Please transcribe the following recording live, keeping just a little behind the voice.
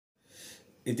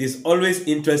It is always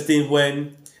interesting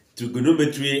when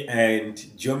trigonometry and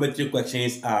geometry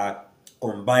questions are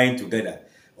combined together,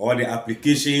 or the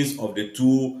applications of the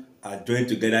two are joined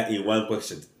together in one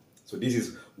question. So this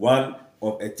is one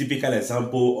of a typical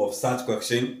example of such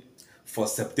question for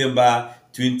September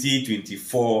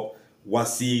 2024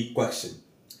 WASSCE question.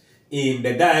 In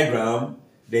the diagram,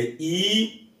 the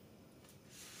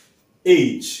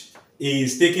EH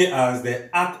is taken as the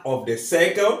arc of the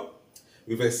circle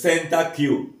with a center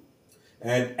Q,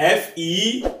 and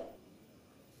FE,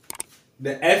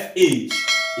 the FH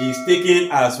is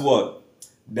taken as what?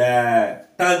 The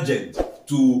tangent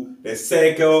to the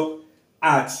circle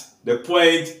at the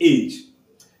point H,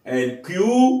 and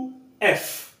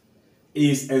QF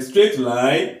is a straight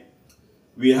line.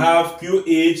 We have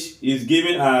QH is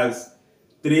given as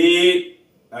 8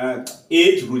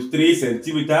 root 3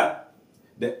 centimeter.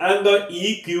 The angle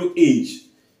EQH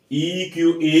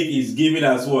is given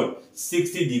as what?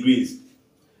 60 degrees.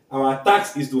 Our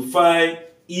task is to find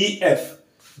EF,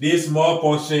 this small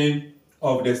portion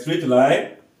of the straight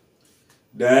line.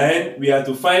 Then we have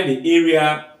to find the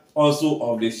area also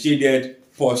of the shaded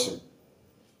portion.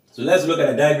 So let's look at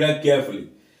the diagram carefully.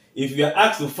 If we are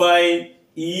asked to find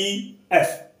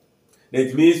EF,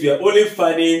 that means we are only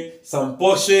finding some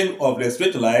portion of the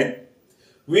straight line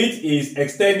which is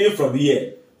extending from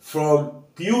here. From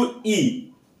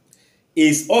QE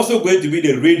is also going to be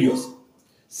the radius,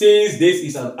 since this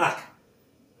is an arc,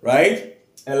 right?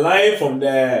 A line from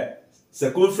the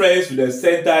circumference to the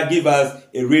center gives us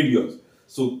a radius.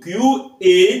 So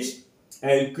QH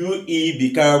and QE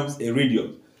becomes a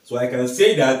radius. So I can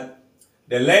say that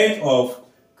the length of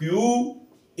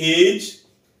QH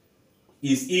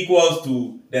is equals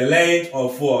to the length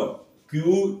of what?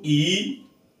 QE,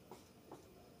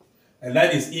 and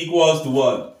that is equals to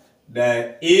what?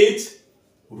 The 8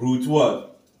 root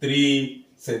what? 3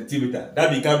 centimeter.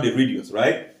 That becomes the radius,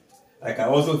 right? I can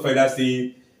also further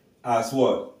say as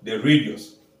what? The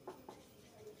radius.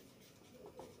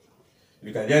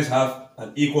 You can just have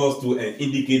an equals to and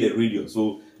indicate the radius.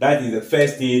 So that is the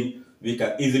first thing we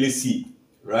can easily see,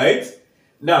 right?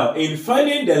 Now, in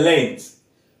finding the length,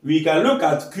 we can look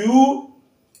at QHF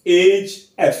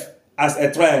as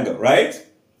a triangle, right?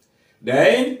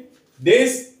 Then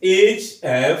this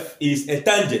HF is a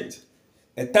tangent.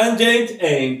 A tangent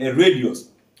and a radius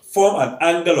form an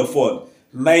angle of what?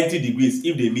 90 degrees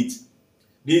if they meet.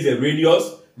 This is a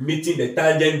radius meeting the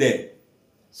tangent there.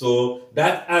 So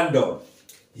that angle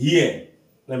here,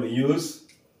 let me use,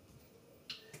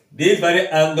 this very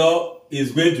angle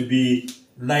is going to be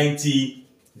 90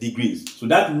 degrees. So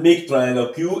that makes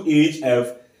triangle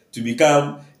QHF to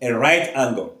become a right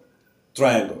angle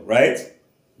triangle, right?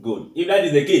 Good. If that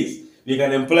is the case, we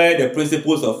can employ the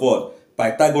principles of what?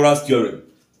 Pythagoras theorem.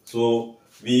 So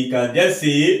we can just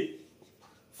say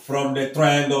from the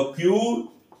triangle QHF,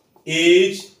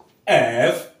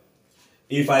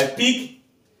 if I pick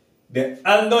the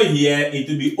angle here, it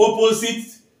will be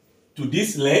opposite to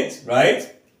this length,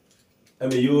 right?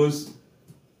 Let me use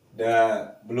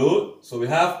the blue. So we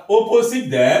have opposite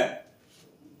there.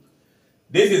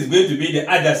 This is going to be the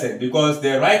adjacent because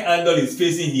the right angle is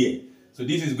facing here. So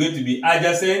this is going to be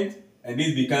adjacent, and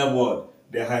this becomes what?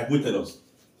 The hypotenuse.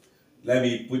 Let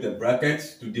me put a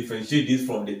bracket to differentiate this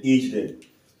from the edge there.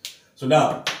 So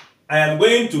now, I am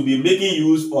going to be making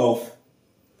use of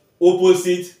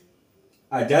opposite,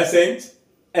 adjacent,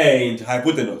 and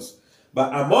hypotenuse.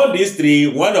 But among these three,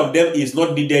 one of them is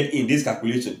not needed in this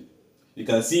calculation. You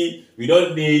can see we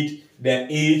don't need the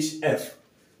HF.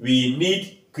 We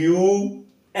need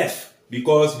QF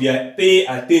because we are paying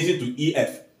attention to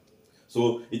EF.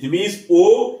 So it means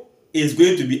O is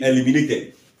going to be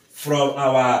eliminated from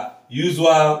our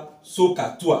usual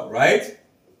SOHCAHTOA, right?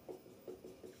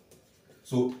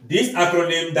 So this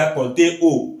acronym that contain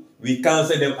O, we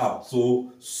cancel them out.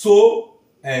 So SO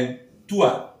and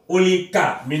TOA, only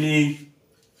K, meaning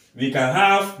we can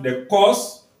have the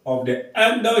cos of the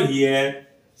angle here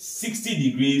 60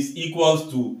 degrees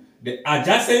equals to the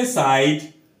adjacent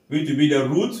side, which will be the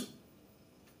root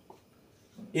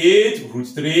 8 root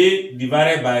 3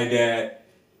 divided by the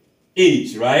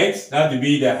h, right? That will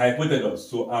be the hypotenuse.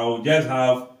 So I will just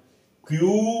have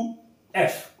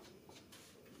QF.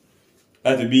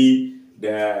 That will be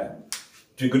the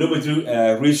trigonometry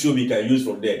ratio we can use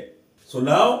from there. So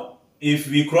now, if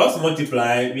we cross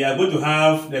multiply, we are going to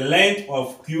have the length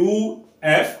of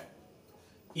QF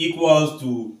equals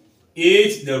to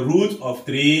 8 the root of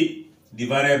 3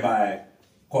 divided by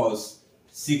cos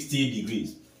 60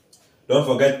 degrees. Don't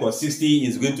forget cos 60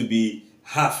 is going to be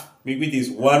half, which is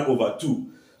 1 over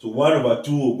 2. So 1 over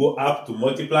 2 will go up to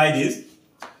multiply this.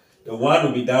 The 1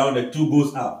 will be down, the 2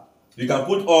 goes up. You can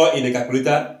put all in the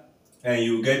calculator and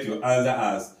you get your answer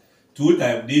as 2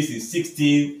 times this is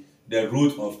 16 the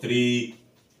root of 3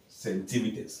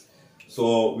 centimeters.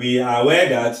 So we are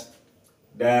aware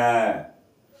that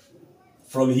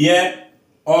from here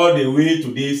all the way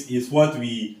to this is what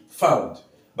we found,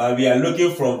 but we are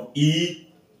looking from E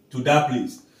to that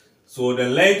place. So the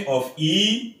length of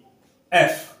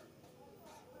EF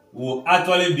will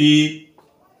actually be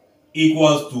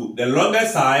equals to the longer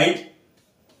side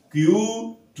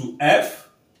Q to F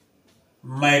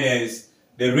minus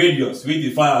the radius we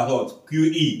define as what?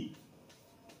 QE.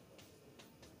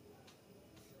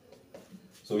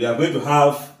 So we are going to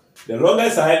have the longer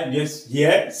side just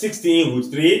here 16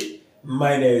 root 3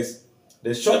 minus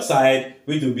the short side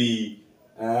which will be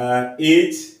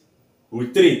 8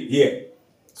 root 3 here.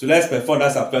 So let's perform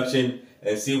that subtraction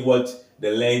and see what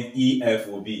the length EF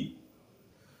will be.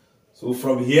 So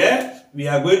from here we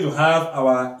are going to have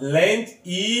our length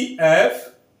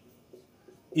EF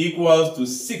equals to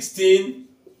 16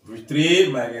 root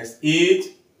 3 minus 8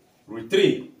 root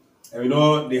 3. And we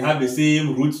know they have the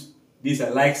same root. These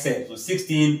are like set. So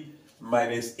 16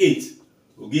 minus 8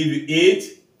 will give you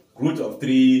 8 root of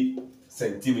 3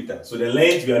 centimeters. So the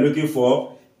length we are looking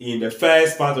for in the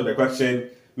first part of the question,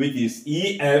 which is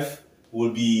EF,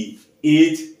 will be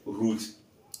 8 root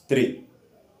 3.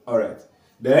 Alright.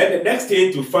 Then the next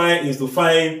thing to find is to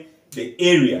find the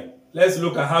area. Let's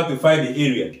look at how to find the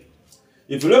area.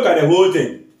 If you look at the whole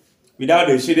thing without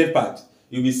the shaded part,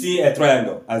 you'll be seeing a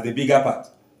triangle as the bigger part,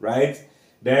 right?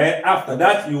 Then after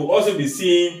that, you will also be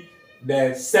seeing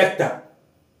the sector,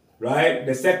 right?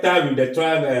 The sector with the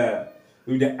triangle,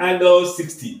 with the angle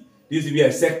 60. This will be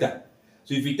a sector.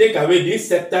 So if you take away this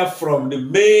sector from the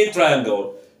main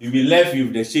triangle, you'll be left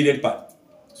with the shaded part.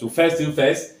 So first thing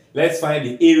first, let's find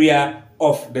the area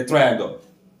of the triangle.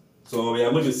 So we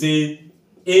are going to say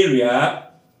area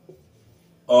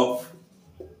of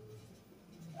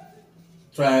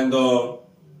triangle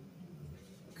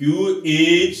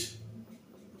QHF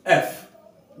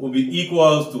will be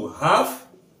equals to half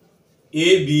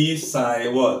AB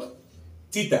sine what?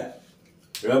 Theta.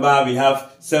 Remember, we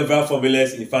have several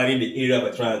formulas in finding the area of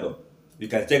a triangle. You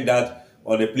can check that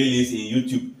on the playlist in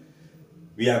YouTube.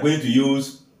 We are going to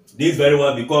use this very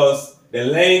one because the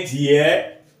length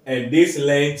here and this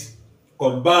length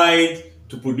combined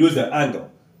to produce the angle.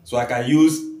 So I can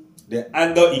use the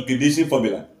angle inclination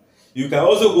formula. You can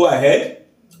also go ahead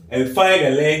and find the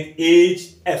length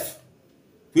HF,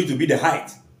 which will be the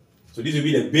height. So this will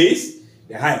be the base,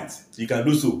 the height. You can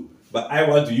do so. But I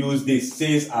want to use this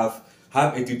since I've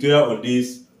had a tutorial on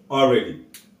this already.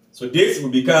 So this will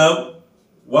become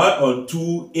 1 on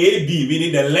 2 AB,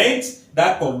 meaning the lengths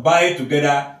that combine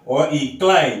together or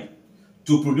incline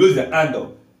to produce the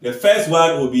angle. The first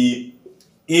one will be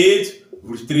 8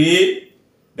 root 3.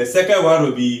 The second one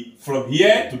will be from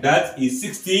here to that is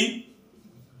 16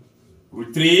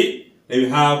 root 3. Then we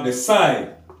have the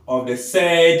sine of the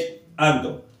third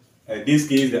angle. In this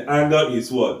case, the angle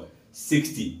is what?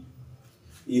 60.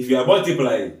 If you are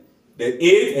multiplying, then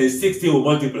 8 and 60 will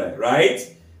multiply, right?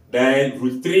 Then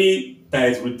root 3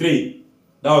 times root 3.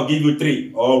 That will give you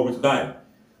 3 or root 9.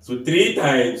 So 3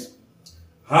 times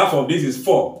half of this is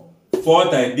 4. 4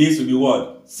 times this will be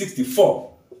what? 64.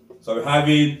 So we're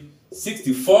having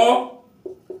 64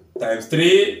 times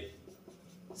 3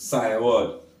 sine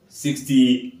what?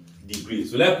 60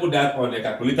 degrees. So let's put that on the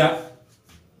calculator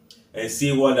and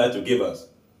see what that will give us.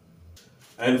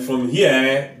 And from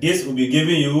here, this will be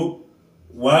giving you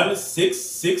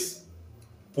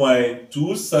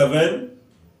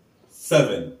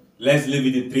 166.277. Let's leave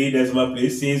it in 3 decimal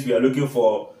place since we are looking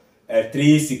for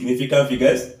 3 significant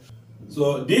figures.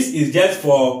 So this is just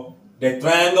for the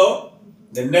triangle.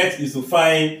 The next is to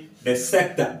find the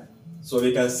sector. So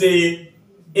we can say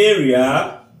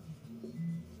area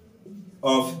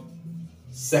of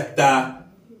sector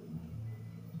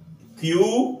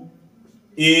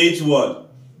QH what?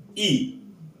 E.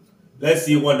 Let's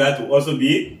see what that will also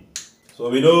be. So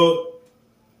we know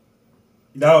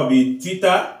that will be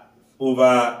theta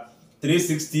over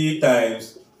 360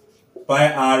 times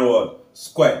pi r what?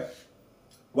 Square.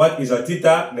 What is a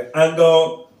theta? The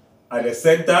angle at the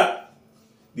center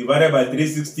divided by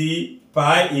 360.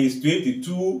 Pi is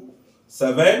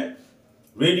 22.7.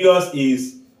 Radius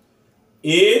is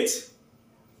 8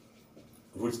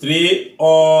 root 3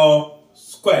 or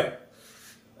square.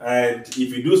 And if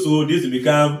you do so, this will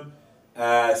become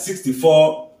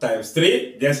 64 times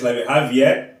 3, just like we have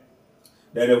here.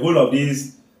 Then the whole of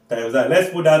this times that. Let's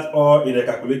put that all in the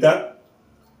calculator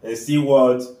and see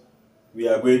what we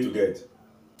are going to get.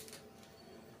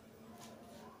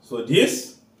 So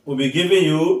this will be giving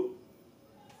you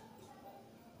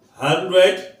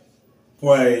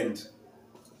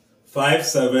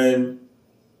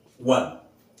 100.571.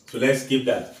 So let's keep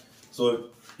that. So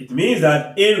it means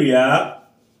that area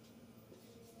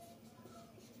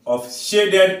of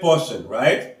shaded portion,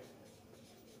 right,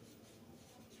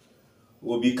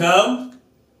 will become,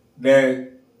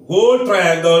 the whole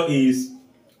triangle is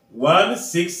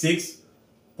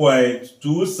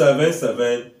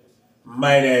 166.277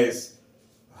 minus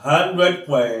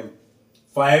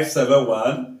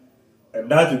 100.571, and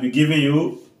that will be giving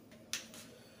you,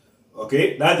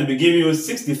 okay, that will be giving you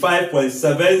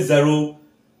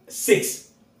 65.706.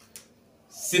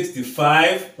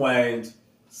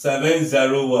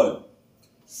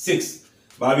 65.701.6.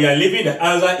 But we are leaving the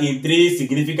answer in 3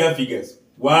 significant figures.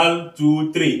 1,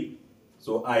 2, 3.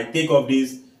 So I take off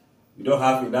this. We don't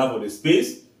have enough of the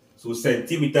space. So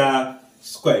centimeter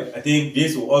squared. I think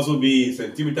this will also be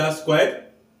centimeter squared.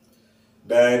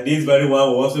 Then this very one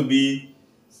will also be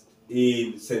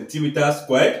in centimeter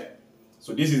squared.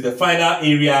 So this is the final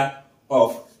area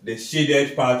of the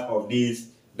shaded part of this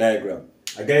diagram.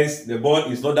 I guess the board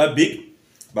is not that big,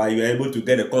 but you are able to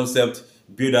get the concept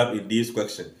built up in this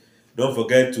question. Don't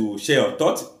forget to share your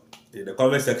thoughts in the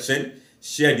comment section.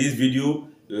 Share this video,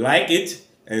 like it,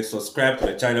 and subscribe to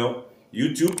the channel,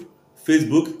 YouTube,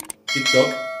 Facebook,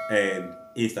 TikTok, and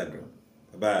Instagram.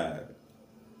 Bye.